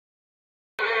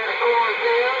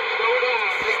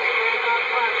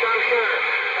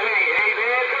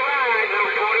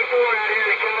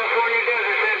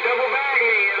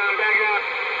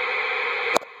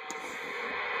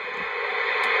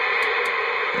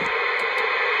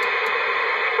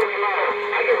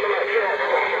Well,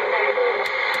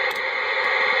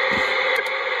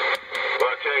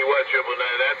 I tell you what,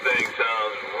 999, that thing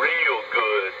sounds real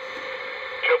good.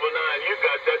 999, you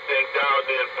got that thing dialed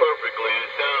in perfectly.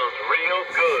 It sounds real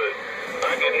good.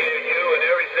 I can hear you and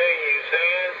everything you're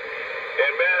saying.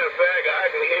 And matter of fact,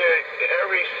 I can hear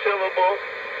every syllable.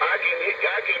 I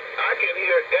can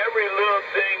hear every little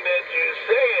thing that you're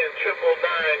saying.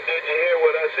 999, did you hear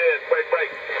what I said? Right.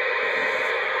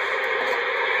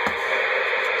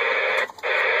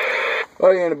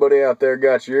 Well, anybody out there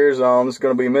got your ears on, it's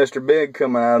going to be Mr. Big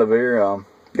coming out of here.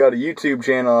 Got a YouTube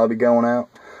channel I'll be going out.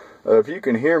 If you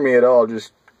can hear me at all,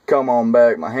 just come on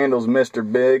back. My handle's Mr.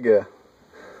 Big.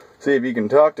 See if you can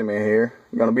talk to me here.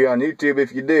 I'm going to be on YouTube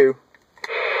if you do.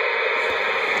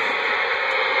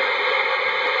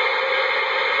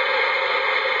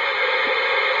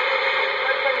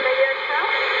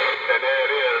 And there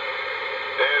it is.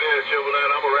 There it is, 999.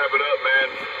 I'm going to wrap it up, man.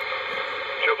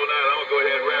 999, I'm going to go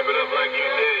ahead and wrap it up like you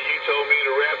did. You told me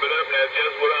to wrap it up, and that's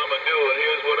just what I'm going to do. And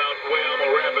here's what I'm going to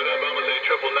wrap it up. I'm going to say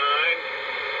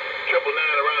 999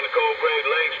 around the Cold Great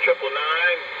Lakes, 999.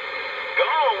 Go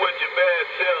on with your bad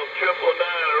self, 999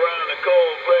 around